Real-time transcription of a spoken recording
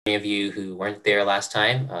any of you who weren't there last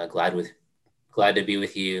time, glad to be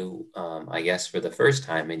with you, I guess, for the first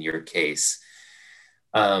time in your case.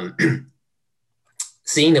 Um,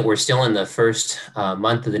 Seeing that we're still in the first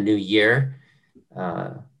month of the new year,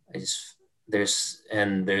 uh, I just there's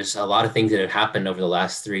a lot of things that have happened over the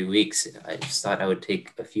last 3 weeks. I just thought I would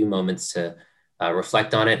take a few moments to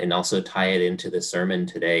reflect on it and also tie it into the sermon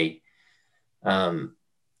today. Um,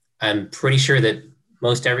 I'm pretty sure that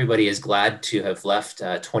most everybody is glad to have left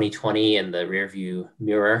 2020 in the rearview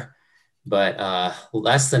mirror, but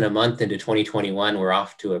less than a month into 2021, we're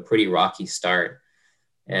off to a pretty rocky start.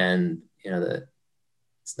 And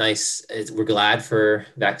it's nice. We're glad for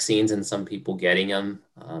vaccines and some people getting them.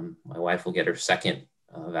 My wife will get her second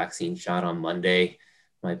vaccine shot on Monday.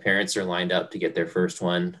 My parents are lined up to get their first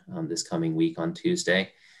one this coming week on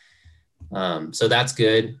Tuesday. So that's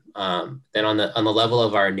good. Then on the level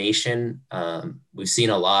of our nation, we've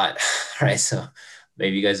seen a lot, right? So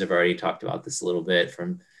maybe you guys have already talked about this a little bit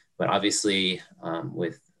but obviously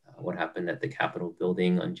with what happened at the Capitol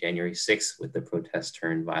building on January 6th, with the protests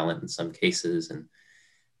turned violent in some cases, and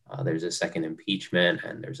there's a second impeachment,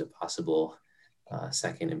 and there's a possible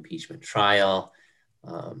second impeachment trial.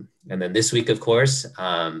 And then this week, of course,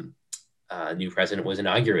 a new president was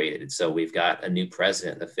inaugurated. So we've got a new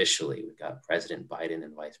president officially. We've got President Biden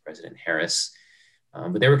and Vice President Harris.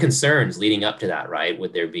 But there were concerns leading up to that, right?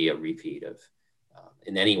 Would there be a repeat of,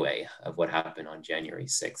 in any way, of what happened on January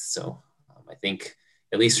 6th? So I think,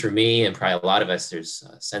 at least for me and probably a lot of us, there's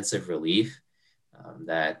a sense of relief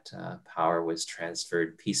that power was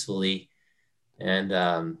transferred peacefully. And,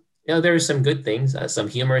 there were some good things, some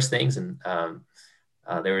humorous things. And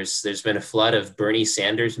there's been a flood of Bernie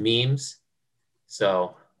Sanders memes.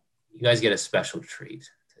 So you guys get a special treat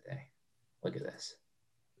today. Look at this.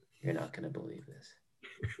 You're not going to believe this.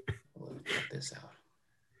 We'll cut this out.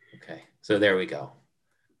 Okay, so there we go. All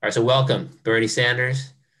right, so welcome, Bernie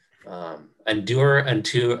Sanders. Endure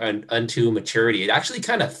unto maturity. It actually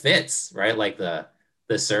kind of fits, right? Like the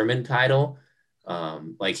sermon title.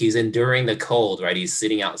 Like he's enduring the cold, right? He's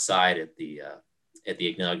sitting outside at the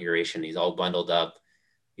inauguration. He's all bundled up.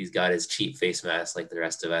 He's got his cheap face mask like the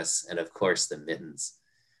rest of us, and of course the mittens.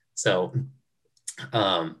 So,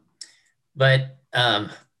 on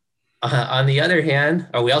the other hand,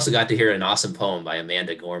 we also got to hear an awesome poem by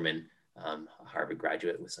Amanda Gorman, a Harvard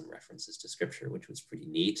graduate, with some references to scripture, which was pretty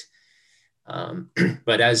neat.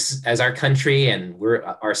 But as our country, and we're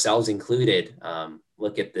ourselves included,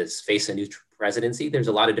 look at this, face a new presidency, there's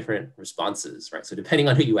a lot of different responses, right? So depending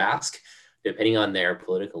on who you ask, depending on their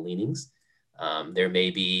political leanings, there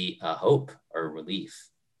may be hope or relief.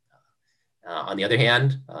 On the other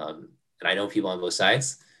hand, and I know people on both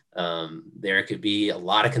sides, there could be a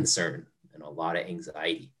lot of concern and a lot of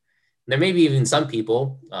anxiety. And there may be even some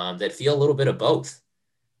people that feel a little bit of both.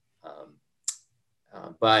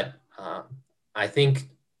 But I think,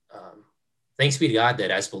 thanks be to God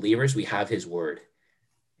that as believers, we have his word,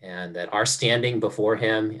 and that our standing before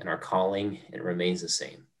him and our calling, it remains the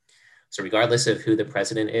same. So regardless of who the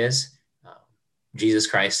president is, Jesus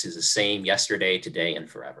Christ is the same yesterday, today, and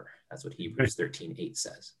forever. That's what Hebrews 13:8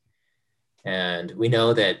 says. And we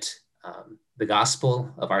know that the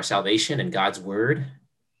gospel of our salvation and God's word,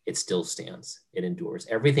 it still stands. It endures.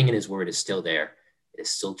 Everything in his word is still there. It is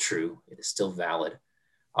still true. It is still valid.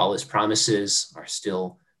 All his promises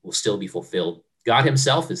will still be fulfilled. God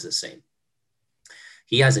himself is the same.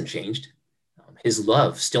 He hasn't changed. His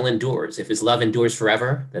love still endures. If his love endures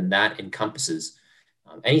forever, then that encompasses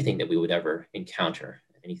anything that we would ever encounter,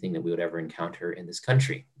 anything that we would ever encounter in this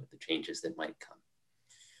country with the changes that might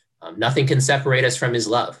come. Nothing can separate us from his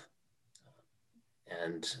love.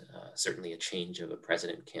 And certainly a change of a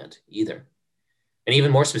president can't either. And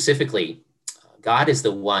even more specifically, God is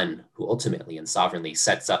the one who ultimately and sovereignly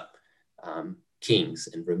sets up kings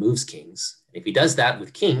and removes kings. And if he does that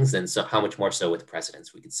with kings, then so how much more so with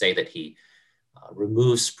presidents? We could say that he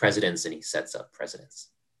removes presidents and he sets up presidents.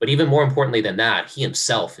 But even more importantly than that, he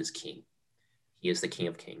himself is king. He is the King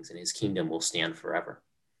of Kings, and his kingdom will stand forever.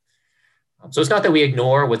 So it's not that we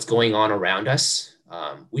ignore what's going on around us.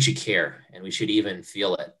 We should care, and we should even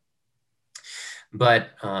feel it. But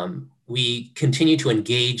we continue to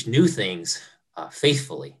engage new things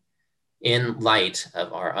faithfully in light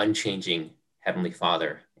of our unchanging Heavenly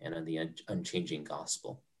Father and of the unchanging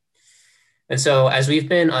gospel. And so as we've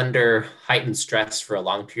been under heightened stress for a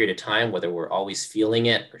long period of time, whether we're always feeling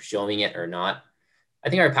it or showing it or not, I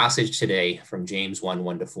think our passage today from James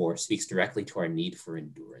 1:1-4 speaks directly to our need for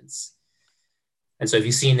endurance. And so if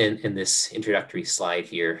you've seen in this introductory slide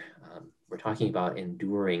here, we're talking about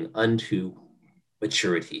enduring unto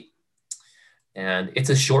maturity. And it's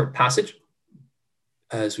a short passage.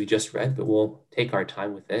 as we just read, but we'll take our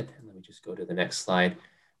time with it. And let me just go to the next slide.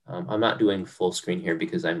 I'm not doing full screen here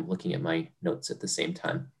because I'm looking at my notes at the same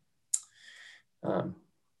time. But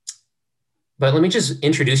let me just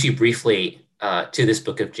introduce you briefly to this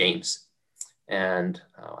book of James. And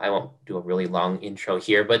I won't do a really long intro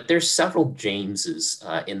here, but there's several Jameses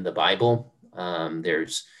in the Bible.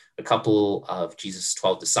 There's a couple of Jesus'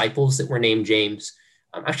 12 disciples that were named James.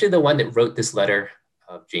 Actually, the one that wrote this letter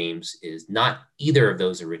of James is not either of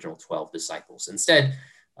those original 12 disciples. Instead,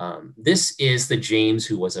 this is the James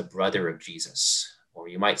who was a brother of Jesus. Or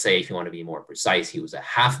you might say, if you want to be more precise, he was a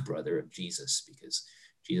half-brother of Jesus because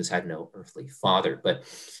Jesus had no earthly father. But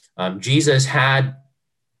Jesus had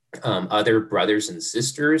other brothers and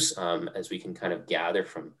sisters, as we can kind of gather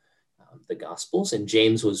from the Gospels, and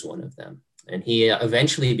James was one of them. And he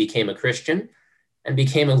eventually became a Christian and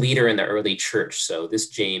became a leader in the early church. So this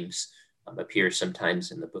James appears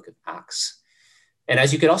sometimes in the book of Acts. And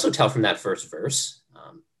as you could also tell from that first verse,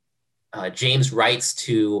 James writes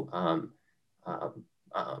to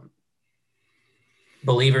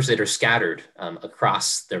believers that are scattered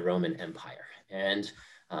across the Roman Empire. And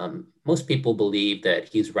most people believe that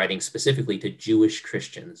he's writing specifically to Jewish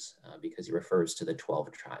Christians because he refers to the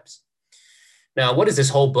 12 tribes. Now, what is this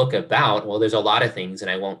whole book about? Well, there's a lot of things, and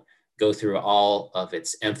I won't go through all of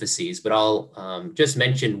its emphases, but I'll just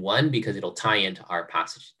mention one because it'll tie into our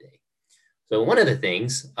passage today. So one of the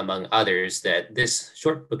things, among others, that this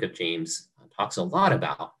short book of James talks a lot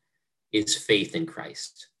about is faith in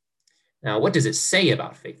Christ. Now, what does it say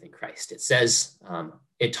about faith in Christ? It says,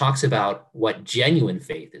 it talks about what genuine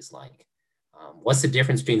faith is like. What's the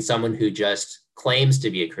difference between someone who just claims to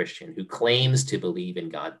be a Christian, who claims to believe in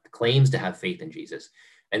God, claims to have faith in Jesus,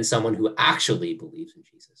 and someone who actually believes in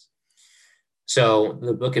Jesus? So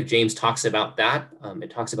the book of James talks about that.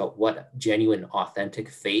 It talks about what genuine, authentic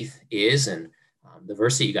faith is. And the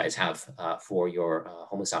verse that you guys have for your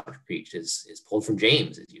homosexual preach is pulled from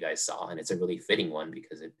James, as you guys saw. And it's a really fitting one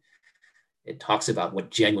because it talks about what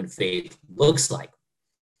genuine faith looks like.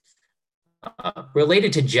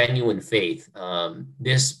 Related to genuine faith,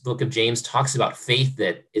 this book of James talks about faith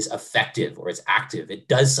that is effective or it's active. It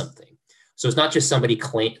does something. So it's not just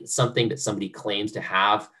something that somebody claims to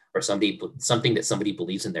have or something that somebody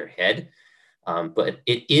believes in their head, but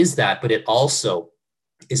it is that. But it also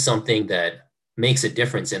is something that makes a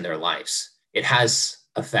difference in their lives. It has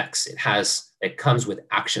effects. It comes with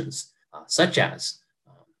actions, such as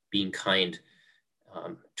being kind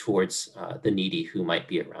towards the needy who might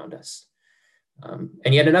be around us.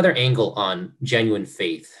 And yet another angle on genuine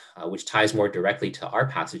faith, which ties more directly to our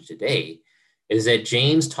passage today, is that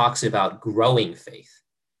James talks about growing faith,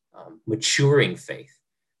 maturing faith,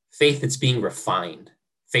 faith that's being refined,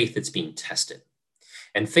 faith that's being tested,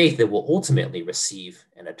 and faith that will ultimately receive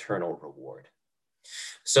an eternal reward.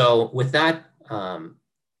 So with that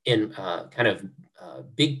in kind of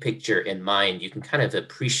big picture in mind, you can kind of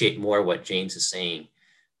appreciate more what James is saying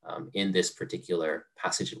in this particular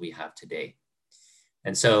passage that we have today.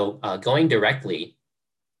 And so going directly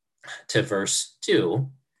to verse 2,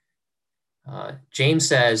 James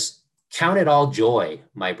says, "Count it all joy,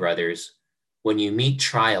 my brothers, when you meet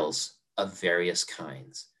trials of various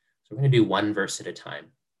kinds." So we're going to do one verse at a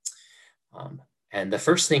time. And the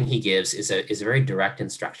first thing he gives is a very direct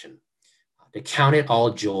instruction to count it all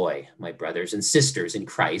joy, my brothers and sisters in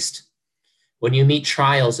Christ, when you meet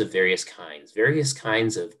trials of various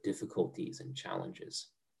kinds of difficulties and challenges.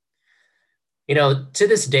 You know, to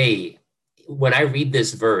this day, when I read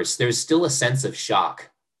this verse, there's still a sense of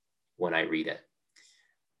shock when I read it.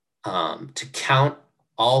 To count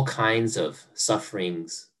all kinds of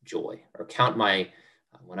sufferings joy, or count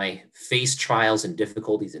when I face trials and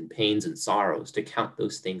difficulties and pains and sorrows, to count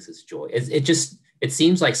those things as joy. It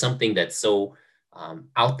seems like something that's so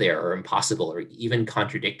out there or impossible or even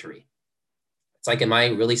contradictory. It's like, am I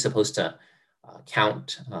really supposed to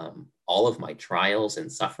count all of my trials and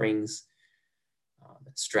sufferings,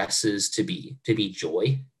 stresses to be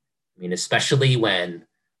joy? I mean, especially when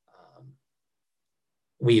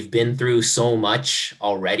we've been through so much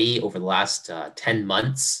already over the last 10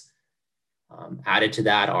 months. Added to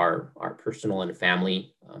that are personal and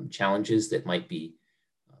family challenges that might be,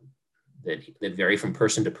 that vary from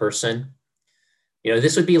person to person. You know,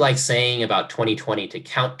 this would be like saying about 2020 to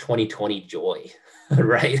count 2020 joy,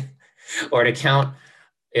 right? Or to count,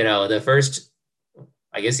 you know,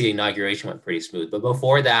 I guess the inauguration went pretty smooth, but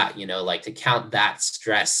before that, you know, like to count that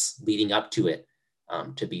stress leading up to it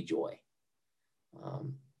to be joy.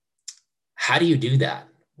 How do you do that?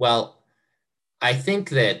 Well, I think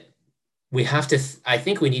that I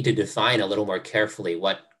think we need to define a little more carefully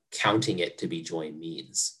what counting it to be joy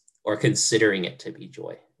means. or considering it to be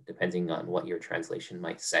joy, depending on what your translation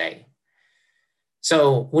might say.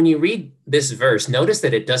 So when you read this verse, notice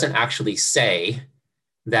that it doesn't actually say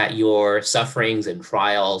that your sufferings and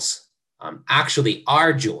trials actually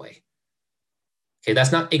are joy. Okay,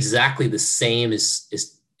 that's not exactly the same as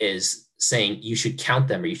saying you should count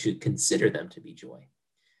them or you should consider them to be joy,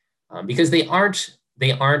 because they aren't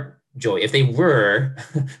joy. If they were,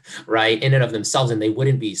 right, in and of themselves, and they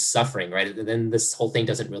wouldn't be suffering, right, then this whole thing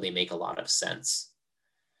doesn't really make a lot of sense.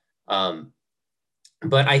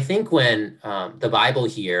 But I think when the Bible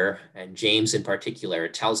here, and James in particular,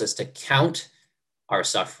 tells us to count our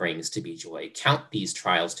sufferings to be joy, count these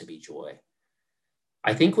trials to be joy,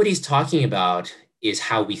 I think what he's talking about is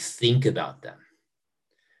how we think about them.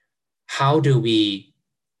 How do we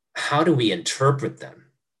interpret them?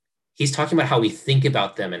 He's talking about how we think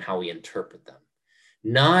about them and how we interpret them,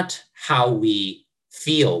 not how we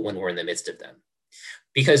feel when we're in the midst of them.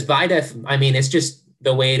 Because it's just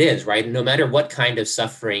the way it is, right? No matter what kind of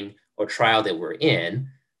suffering or trial that we're in,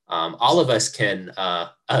 all of us can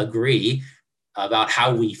agree about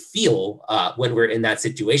how we feel when we're in that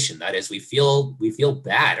situation. That is, we feel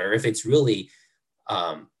bad, or if it's really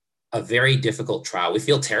a very difficult trial, we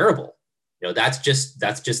feel terrible. That's just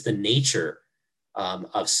the nature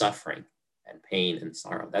of suffering and pain and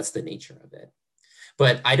sorrow. That's the nature of it.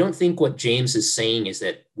 But I don't think what James is saying is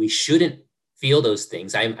that we shouldn't feel those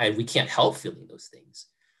things. We can't help feeling those things.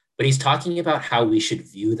 But he's talking about how we should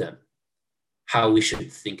view them, how we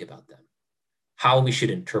should think about them, how we should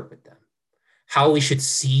interpret them, how we should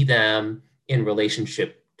see them in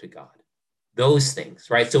relationship to God. Those things,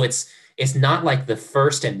 right? So it's not like the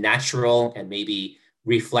first and natural and maybe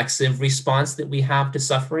reflexive response that we have to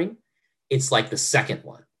suffering. It's like the second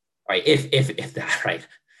one, right? If that, right?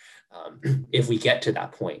 If we get to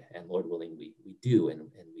that point, and Lord willing, we do, and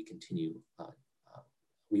we continue,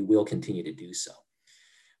 we will continue to do so.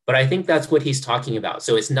 But I think that's what he's talking about.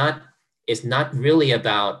 So it's not really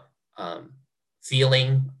about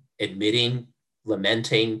feeling, admitting,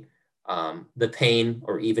 lamenting the pain,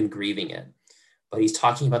 or even grieving it. But he's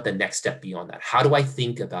talking about the next step beyond that. How do I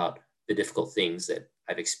think about the difficult things that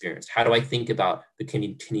I've experienced? How do I think about the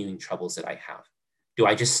continuing troubles that I have? Do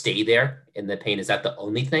I just stay there in the pain? Is that the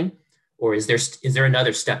only thing? Or is there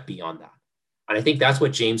another step beyond that? And I think that's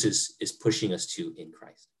what James is pushing us to in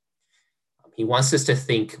Christ. He wants us to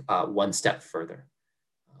think one step further,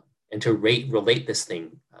 and to relate this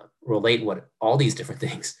thing, relate what all these different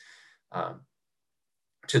things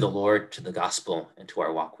to the Lord, to the gospel, and to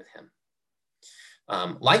our walk with him.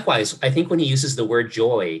 Likewise, I think when he uses the word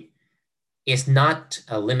joy, it's not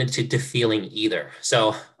limited to feeling either.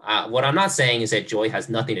 So what I'm not saying is that joy has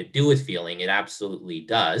nothing to do with feeling. It absolutely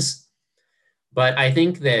does. But I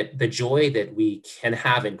think that the joy that we can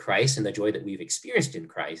have in Christ, and the joy that we've experienced in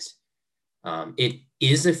Christ, it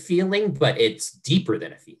is a feeling, but it's deeper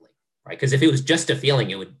than a feeling, right? Because if it was just a feeling,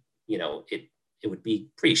 it would, it would be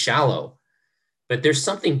pretty shallow. But there's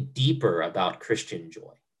something deeper about Christian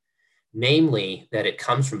joy, namely that it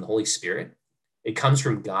comes from the Holy Spirit. It comes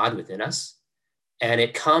from God within us, and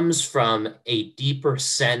it comes from a deeper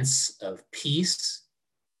sense of peace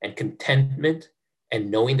and contentment, and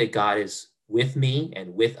knowing that God is with me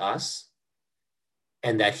and with us,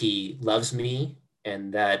 and that he loves me,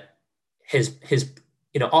 and that his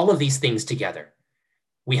all of these things together,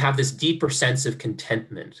 we have this deeper sense of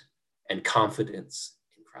contentment and confidence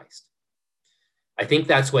in Christ. I think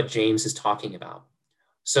that's what James is talking about.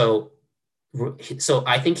 So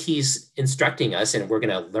I think he's instructing us, and we're going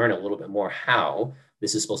to learn a little bit more how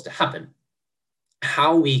this is supposed to happen,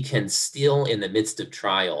 how we can still, in the midst of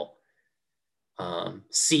trial,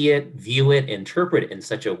 see it, view it, interpret it in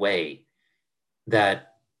such a way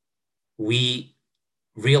that we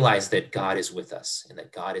realize that God is with us, and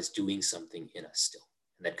that God is doing something in us still,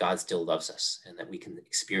 and that God still loves us, and that we can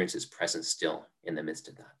experience his presence still in the midst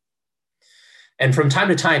of that. And from time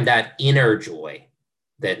to time, that inner joy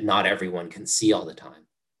that not everyone can see all the time,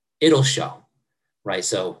 it'll show, right?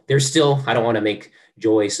 So there's still, I don't want to make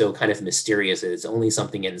joy so kind of mysterious that it's only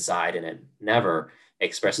something inside and it never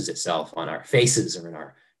expresses itself on our faces or in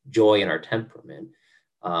our joy and our temperament.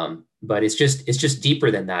 But it's just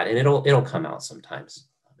deeper than that, and it'll come out sometimes.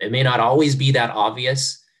 It may not always be that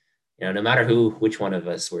obvious, no matter which one of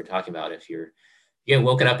us we're talking about. If you get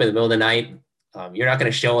woken up in the middle of the night, you're not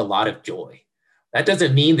going to show a lot of joy. That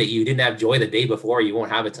doesn't mean that you didn't have joy the day before, you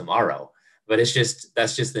won't have it tomorrow. But that's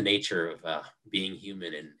just the nature of being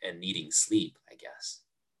human and needing sleep, I guess.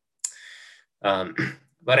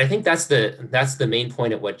 But I think that's the main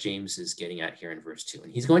point of what James is getting at here in verse 2.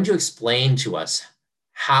 And he's going to explain to us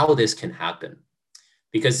how this can happen.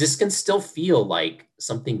 because this can still feel like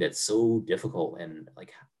something that's so difficult and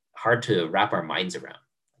like hard to wrap our minds around.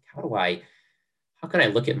 Like, how can I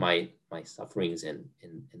look at my sufferings in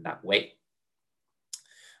that way?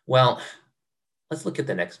 Well, let's look at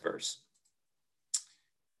the next verse.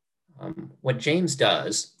 What James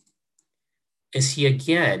does is he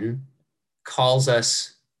again calls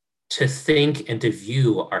us to think and to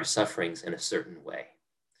view our sufferings in a certain way,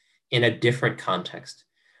 in a different context.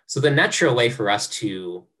 So the natural way for us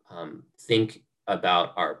to think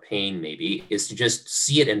about our pain maybe is to just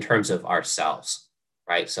see it in terms of ourselves,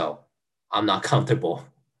 right? So I'm not comfortable.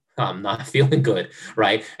 I'm not feeling good,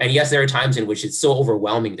 right? And yes, there are times in which it's so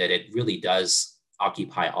overwhelming that it really does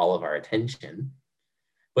occupy all of our attention.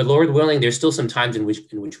 But Lord willing, there's still some times in which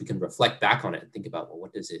we can reflect back on it and think about, well,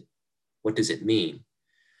 what does it mean?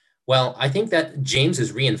 Well, I think that James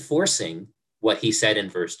is reinforcing what he said in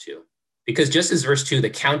verse 2. Because just as verse 2, the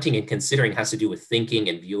counting and considering has to do with thinking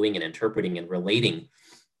and viewing and interpreting and relating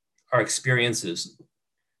our experiences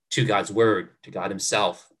to God's word, to God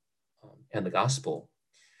himself, and the gospel.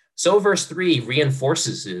 So verse 3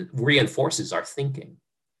 reinforces our thinking.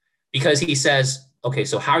 Because he says, okay,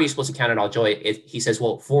 so how are you supposed to count it all joy? He says,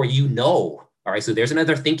 well, for you know. All right, so there's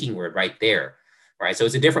another thinking word right there. All right, so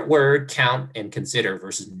it's a different word, count and consider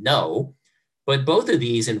versus know. But both of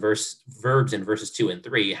these verbs in verses 2 and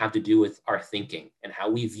 3 have to do with our thinking and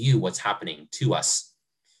how we view what's happening to us.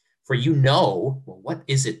 For you know, well, what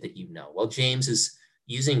is it that you know? Well, James is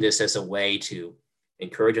using this as a way to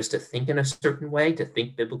encourage us to think in a certain way, to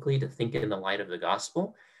think biblically, to think in the light of the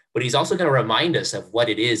gospel. But he's also going to remind us of what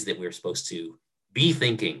it is that we're supposed to be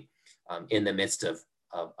thinking in the midst of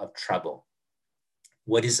trouble.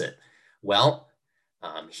 What is it? Well,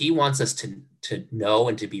 he wants us to know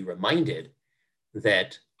and to be reminded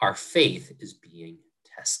that our faith is being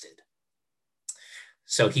tested.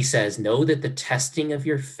 So he says, know that the testing of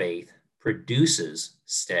your faith produces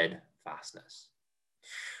steadfastness.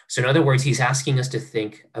 So in other words, he's asking us to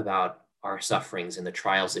think about our sufferings and the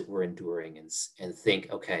trials that we're enduring and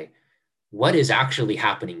think, okay, what is actually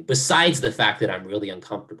happening besides the fact that I'm really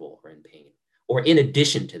uncomfortable or in pain, or in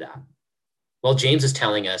addition to that? Well, James is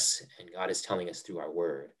telling us, and God is telling us through our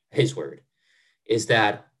word, his word, is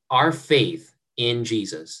that our faith in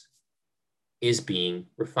Jesus is being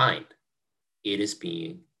refined. It is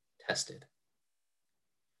being tested.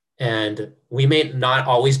 And we may not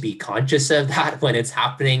always be conscious of that when it's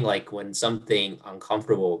happening, like when something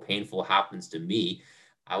uncomfortable, painful happens to me,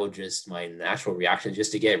 my natural reaction is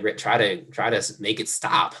just to try to make it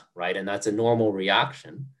stop, right? And that's a normal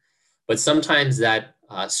reaction. But sometimes that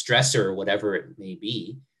stressor, whatever it may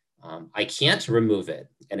be, I can't remove it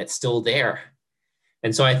and it's still there.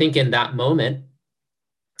 And so I think in that moment,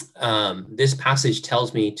 this passage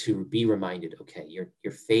tells me to be reminded, okay,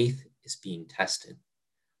 your faith is being tested.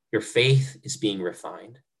 Your faith is being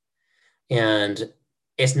refined. And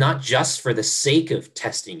it's not just for the sake of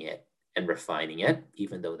testing it and refining it,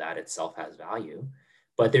 even though that itself has value,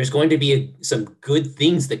 but there's going to be some good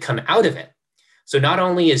things that come out of it. So not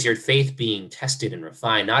only is your faith being tested and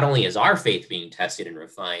refined, not only is our faith being tested and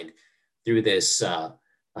refined through this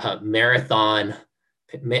marathon,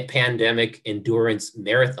 pandemic endurance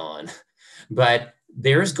marathon, but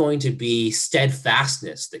there's going to be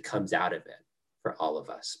steadfastness that comes out of it for all of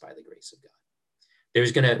us by the grace of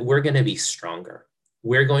God. We're going to be stronger.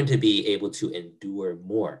 We're going to be able to endure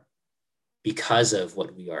more because of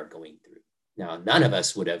what we are going through. Now, none of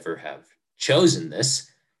us would ever have chosen this,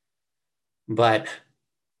 but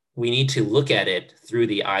we need to look at it through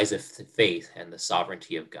the eyes of faith and the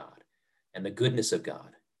sovereignty of God and the goodness of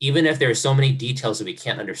God. Even if there are so many details that we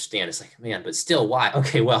can't understand, it's like, man, but still, why?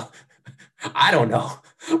 Okay, well, I don't know,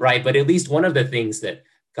 right? But at least one of the things that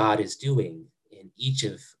God is doing in each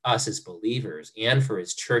of us as believers and for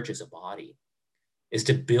his church as a body is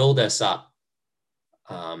to build us up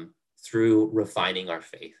through refining our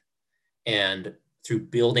faith and through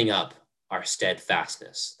building up our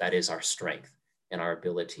steadfastness, that is our strength and our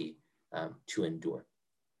ability to endure.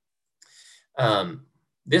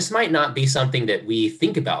 This might not be something that we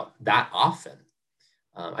think about that often.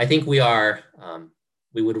 I think we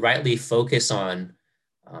would rightly focus on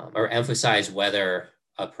or emphasize whether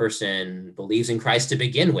a person believes in Christ to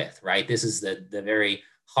begin with, right? This is the very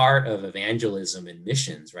heart of evangelism and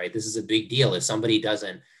missions, right? This is a big deal. If somebody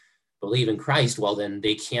doesn't believe in Christ, well, then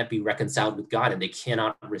they can't be reconciled with God and they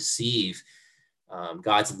cannot receive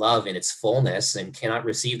God's love in its fullness and cannot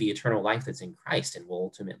receive the eternal life that's in Christ and will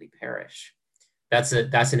ultimately perish. That's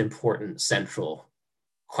an important central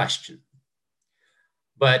question.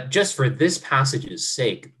 But just for this passage's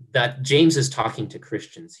sake, that James is talking to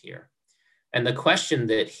Christians here. And the question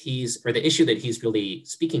that or the issue that he's really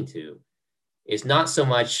speaking to is not so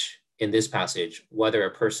much in this passage whether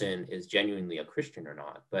a person is genuinely a Christian or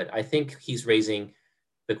not, but I think he's raising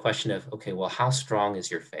the question of, okay, well, how strong is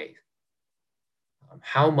your faith?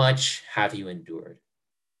 How much have you endured?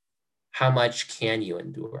 How much can you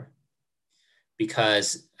endure?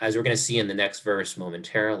 Because as we're going to see in the next verse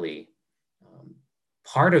momentarily,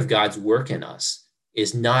 part of God's work in us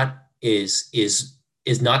is not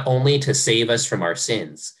only to save us from our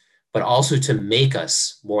sins, but also to make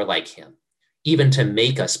us more like him, even to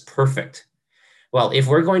make us perfect. Well, if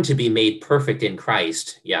we're going to be made perfect in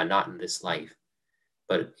Christ, not in this life,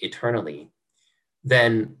 but eternally,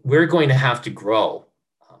 then we're going to have to grow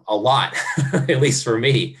a lot, at least for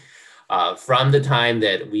me, from the time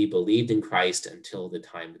that we believed in Christ until the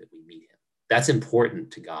time that we meet him. That's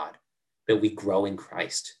important to God, that we grow in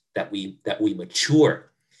Christ, that we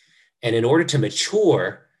mature. And in order to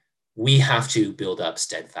mature, we have to build up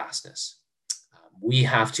steadfastness. We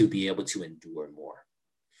have to be able to endure more.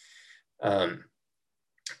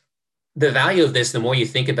 The value of this, the more you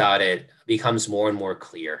think about it, becomes more and more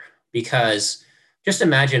clear, because just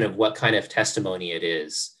imagine of what kind of testimony it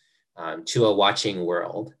is to a watching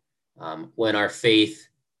world when our faith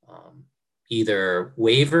either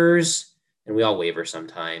wavers, and we all waver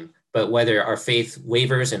sometime, but whether our faith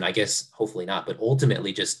wavers, and I guess hopefully not, but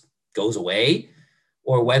ultimately just goes away,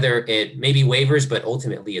 or whether it maybe wavers, but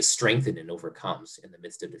ultimately is strengthened and overcomes in the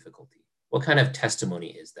midst of difficulty. What kind of testimony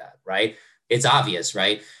is that, right? It's obvious,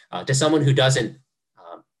 right? To someone who doesn't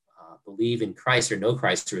believe in Christ or know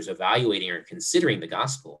Christ, or is evaluating or considering the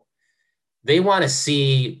gospel, they want to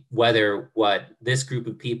see whether what this group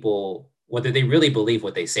of people, whether they really believe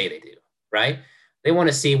what they say they do, right? They want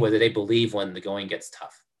to see whether they believe when the going gets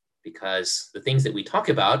tough, because the things that we talk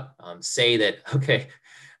about say that, okay,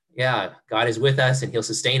 yeah, God is with us and he'll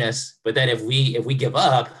sustain us. But then if we give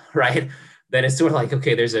up, right, then it's sort of like,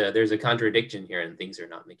 okay, there's a contradiction here and things are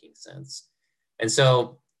not making sense. And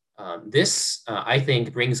so this, I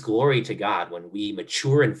think, brings glory to God when we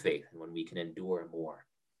mature in faith and when we can endure more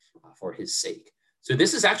for his sake. So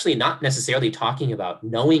this is actually not necessarily talking about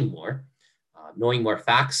knowing more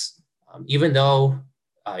facts, even though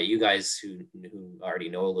you guys who already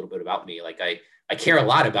know a little bit about me, like I care a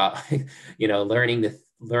lot about,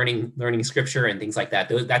 learning scripture and things like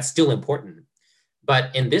that. That's still important.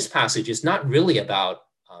 But in this passage, it's not really about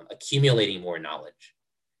accumulating more knowledge.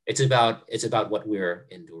 It's about what we're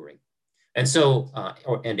enduring. And so,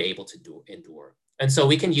 and able to endure. And so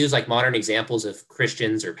we can use like modern examples of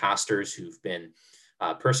Christians or pastors who've been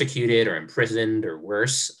persecuted or imprisoned or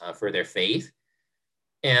worse for their faith.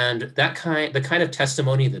 And the kind of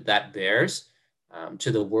testimony that bears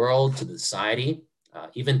to the world, to the society,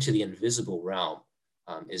 even to the invisible realm,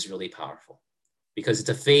 is really powerful, because it's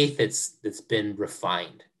a faith that's been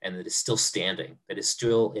refined and that is still standing, that is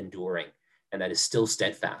still enduring, and that is still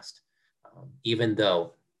steadfast, even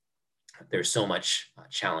though there's so much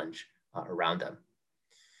challenge around them.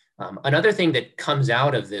 Another thing that comes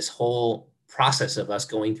out of this whole process of us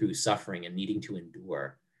going through suffering and needing to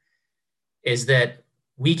endure is that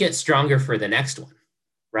we get stronger for the next one,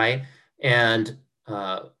 right? And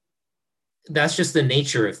that's just the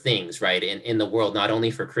nature of things, right? In the world, not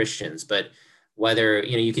only for Christians, but whether,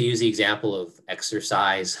 you could use the example of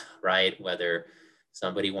exercise, right? Whether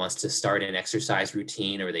somebody wants to start an exercise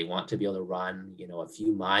routine, or they want to be able to run, a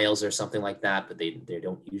few miles or something like that, but they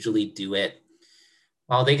don't usually do it.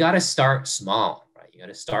 Well, they got to start small, right? You got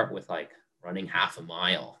to start with like running half a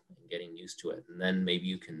mile and getting used to it. And then maybe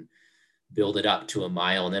you can build it up to a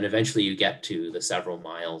mile. And then eventually you get to the several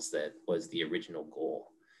miles that was the original goal.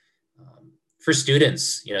 For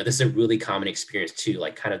students, this is a really common experience too,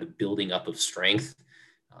 like kind of the building up of strength.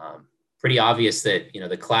 Pretty obvious that,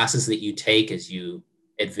 the classes that you take as you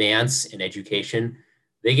advance in education,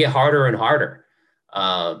 they get harder and harder.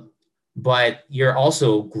 But you're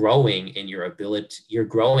also growing in your ability, you're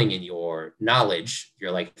growing in your knowledge,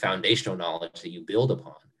 your like foundational knowledge that you build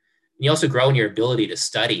upon. And you also grow in your ability to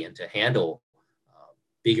study and to handle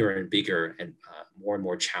bigger and bigger and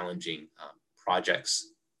more challenging projects.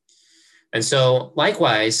 And so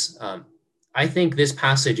likewise, I think this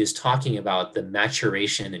passage is talking about the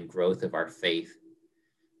maturation and growth of our faith.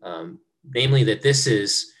 Namely that this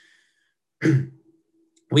is,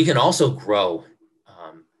 we can also grow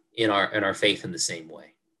in our faith in the same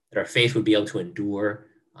way, that our faith would be able to endure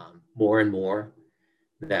more and more,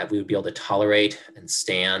 that we would be able to tolerate and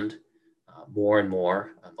stand more and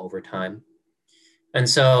more over time. And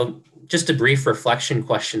so just a brief reflection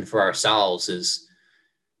question for ourselves is,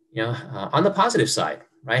 on the positive side,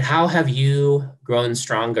 right? How have you grown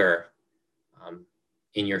stronger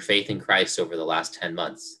in your faith in Christ over the last 10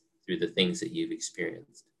 months through the things that you've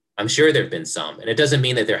experienced? I'm sure there have been some, and it doesn't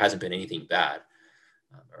mean that there hasn't been anything bad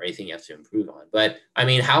or anything you have to improve on. But I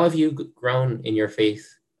mean, how have you grown in your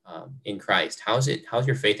faith in Christ? How's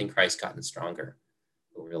your faith in Christ gotten stronger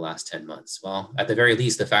over the last 10 months? Well, at the very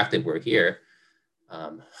least, the fact that we're here,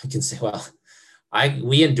 I can say, well,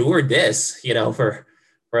 we endured this, for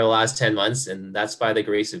the last 10 months, and that's by the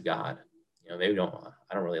grace of God. Maybe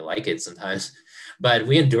I don't really like it sometimes, but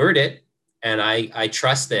we endured it. And I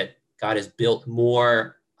trust that God has built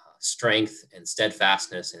more strength and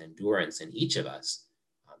steadfastness and endurance in each of us,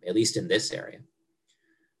 at least in this area.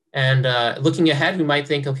 And looking ahead, we might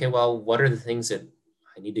think, okay, well, what are the things that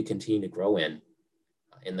I need to continue to grow in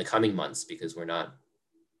the coming months? Because we're not,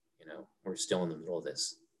 we're still in the middle of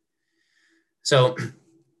this. So,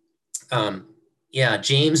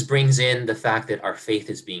 James brings in the fact that our faith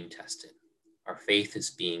is being tested. Our faith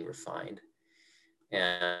is being refined.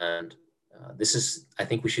 And I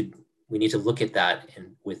think we need to look at that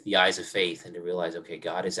with the eyes of faith and to realize, okay,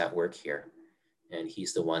 God is at work here, and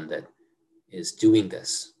he's the one that is doing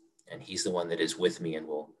this, and he's the one that is with me and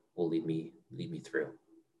will lead me through.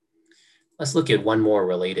 Let's look at one more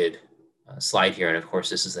related slide here. And of course,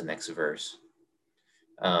 this is the next verse.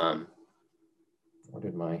 I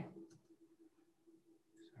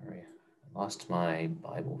lost my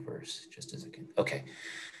Bible verse just a second. Okay.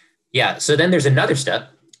 Yeah. So then there's another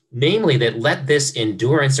step, namely that let this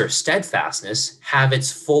endurance or steadfastness have its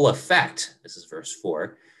full effect. This is verse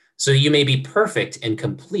 4. So you may be perfect and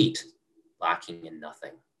complete, lacking in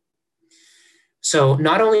nothing. So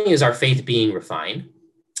not only is our faith being refined,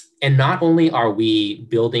 and not only are we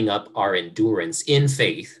building up our endurance in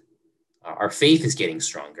faith, our faith is getting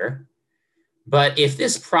stronger, but if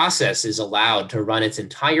this process is allowed to run its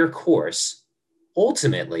entire course,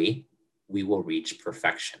 ultimately, we will reach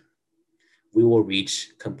perfection. We will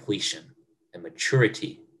reach completion and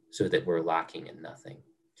maturity so that we're lacking in nothing.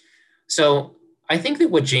 So I think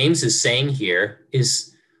that what James is saying here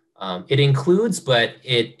is it includes, but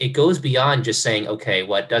it goes beyond just saying, okay,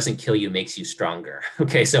 what doesn't kill you makes you stronger.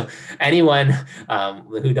 Okay, so anyone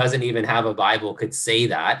who doesn't even have a Bible could say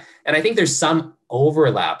that. And I think there's some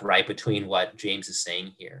overlap, right, between what James is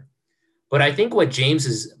saying here. But I think what James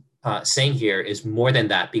is saying here is more than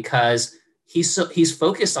that, because he's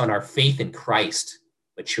focused on our faith in Christ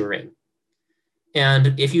maturing.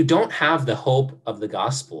 And if you don't have the hope of the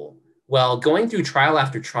gospel, well, going through trial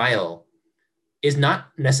after trial is not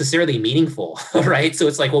necessarily meaningful, right? So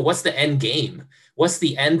it's like, well, what's the end game? What's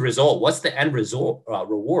the end result? What's the end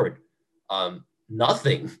reward?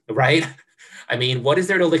 Nothing, right? I mean, what is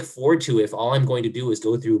there to look forward to if all I'm going to do is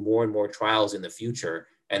go through more and more trials in the future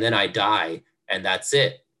and then I die and that's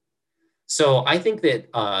it? So I think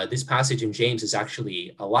that this passage in James is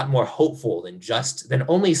actually a lot more hopeful than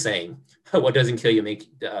only saying what doesn't kill you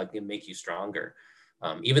make you stronger.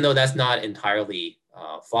 Even though that's not entirely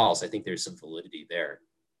false, I think there's some validity there.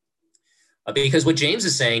 Because what James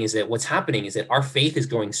is saying is that what's happening is that our faith is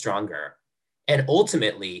growing stronger, and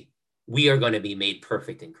ultimately we are going to be made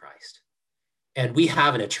perfect in Christ. And we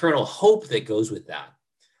have an eternal hope that goes with that.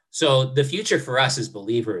 So the future for us as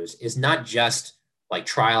believers is not just like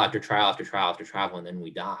trial after trial after trial after trial, and then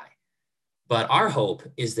we die. But our hope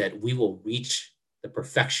is that we will reach the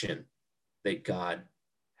perfection that God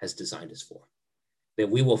has designed us for, that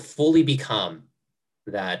we will fully become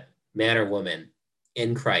that man or woman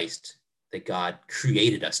in Christ that God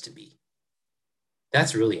created us to be.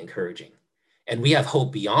 That's really encouraging. And we have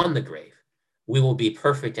hope beyond the grave. We will be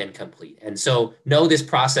perfect and complete. And so, no, this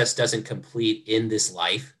process doesn't complete in this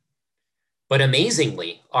life. But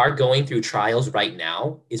amazingly, our going through trials right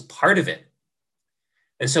now is part of it.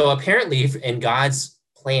 And so apparently in God's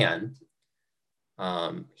plan,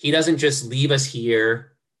 he doesn't just leave us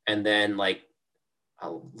here and then like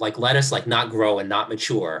let us like not grow and not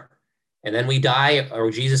mature. And then we die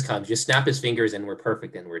or Jesus comes, just snap his fingers and we're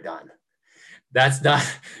perfect and we're done. That's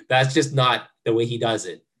just not the way he does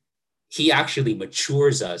it. He actually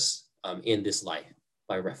matures us in this life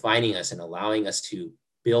by refining us and allowing us to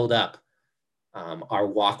build up our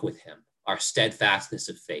walk with him, our steadfastness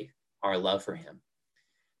of faith, our love for him,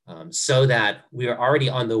 so that we are already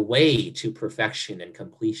on the way to perfection and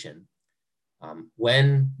completion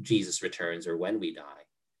when Jesus returns or when we die.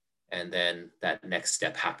 And then that next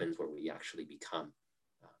step happens where we actually become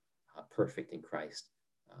perfect in Christ,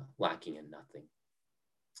 lacking in nothing.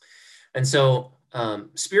 And so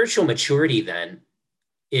spiritual maturity then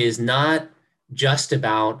is not just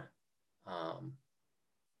about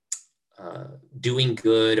doing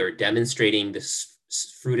good or demonstrating this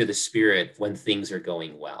fruit of the Spirit when things are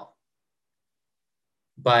going well.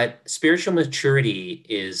 But spiritual maturity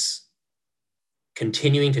is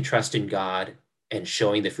continuing to trust in God and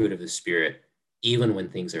showing the fruit of the Spirit, even when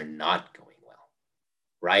things are not going well,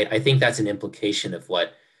 right? I think that's an implication of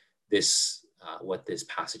what this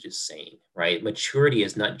passage is saying, right? Maturity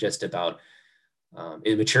is not just about,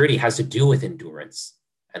 maturity has to do with endurance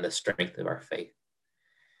and the strength of our faith.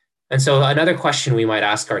 And so another question we might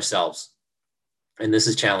ask ourselves, and this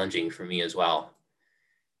is challenging for me as well,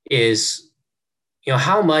 is,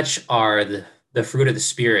 how much are the fruit of the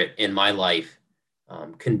Spirit in my life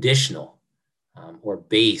conditional or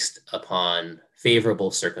based upon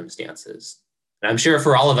favorable circumstances? And I'm sure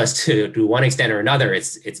for all of us, to one extent or another,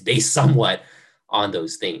 it's based somewhat on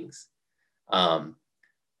those things.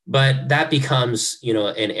 But that becomes,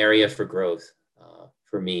 an area for growth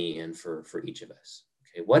for me and for each of us.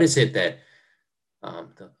 Okay, what is it that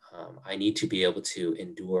I need to be able to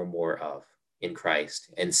endure more of in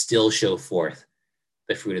Christ and still show forth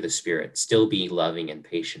the fruit of the Spirit, still be loving and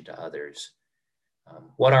patient to others?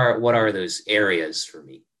 What are those areas for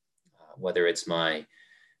me? Whether it's my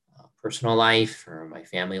personal life or my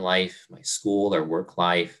family life, my school or work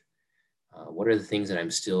life, what are the things that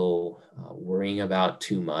I'm still worrying about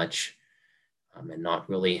too much and not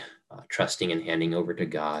really trusting and handing over to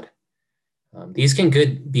God? These can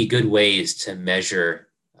be good ways to measure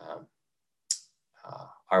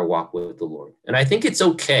our walk with the Lord, and I think it's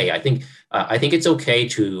okay. I think it's okay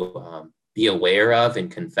to be aware of and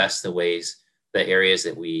confess the areas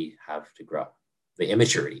that we have to grow, the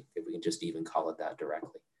immaturity, if we can just even call it that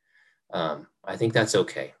directly. I think that's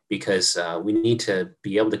okay, because we need to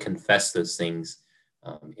be able to confess those things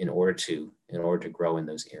in order to grow in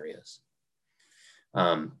those areas.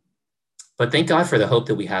 But thank God for the hope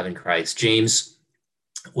that we have in Christ. James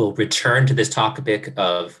will return to this topic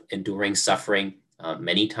of enduring suffering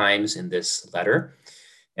many times in this letter.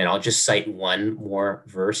 And I'll just cite one more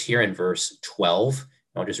verse here in verse 12.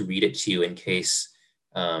 I'll just read it to you in case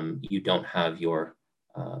you don't have your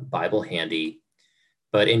Bible handy.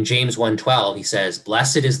 But in James 1:12, he says,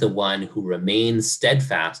 "Blessed is the one who remains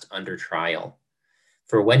steadfast under trial.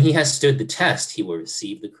 For when he has stood the test, he will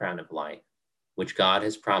receive the crown of life, which God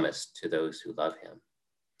has promised to those who love him."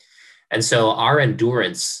 And so our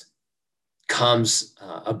endurance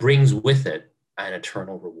brings with it an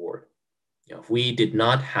eternal reward. If we did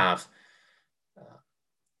not have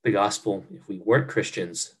the gospel, if we weren't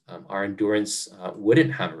Christians, our endurance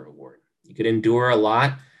wouldn't have a reward. You could endure a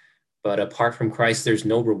lot, but apart from Christ, there's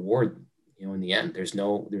no reward. In the end, there's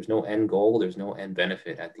no end goal. There's no end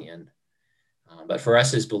benefit at the end. But for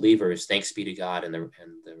us as believers, thanks be to God and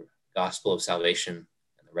the gospel of salvation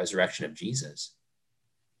and the resurrection of Jesus,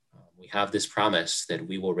 we have this promise that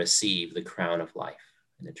we will receive the crown of life,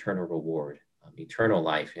 an eternal reward, eternal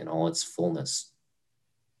life in all its fullness.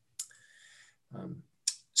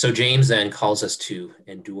 So James then calls us to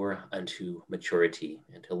endure unto maturity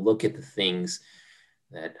and to look at the things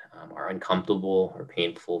that are uncomfortable or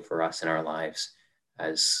painful for us in our lives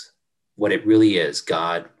as what it really is: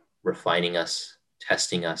 God refining us,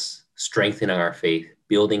 testing us, strengthening our faith,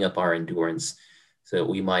 building up our endurance, so that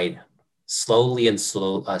we might slowly,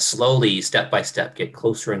 step by step, get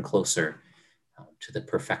closer and closer to the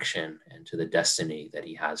perfection and to the destiny that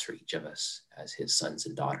he has for each of us as his sons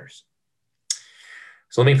and daughters.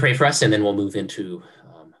 So let me pray for us, and then we'll move into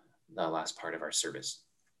the last part of our service.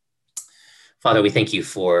 Father, we thank you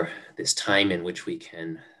for this time in which we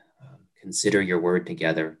can consider your word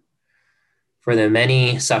together, for the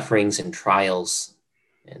many sufferings and trials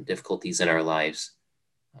and difficulties in our lives.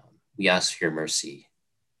 We ask for your mercy.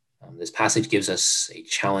 This passage gives us a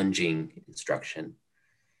challenging instruction.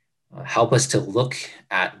 Help us to look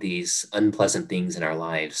at these unpleasant things in our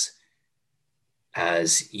lives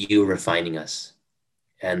as you refining us,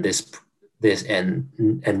 and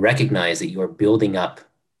and recognize that you are building up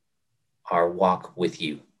our walk with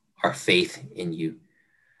you, our faith in you,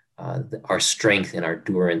 our strength and our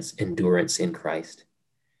endurance in Christ.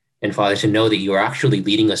 And Father, to know that you are actually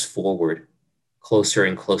leading us forward closer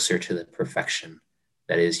and closer to the perfection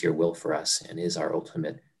that is your will for us and is our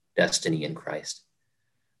ultimate destiny in Christ.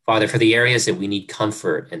 Father, for the areas that we need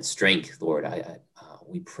comfort and strength, Lord,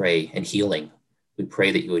 we pray, and healing, we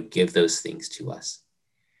pray that you would give those things to us.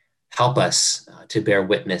 Help us to bear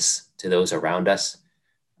witness to those around us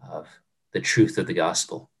of the truth of the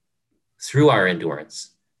gospel through our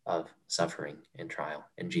endurance of suffering and trial.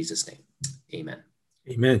 In Jesus' name, amen.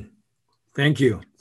 Amen. Thank you.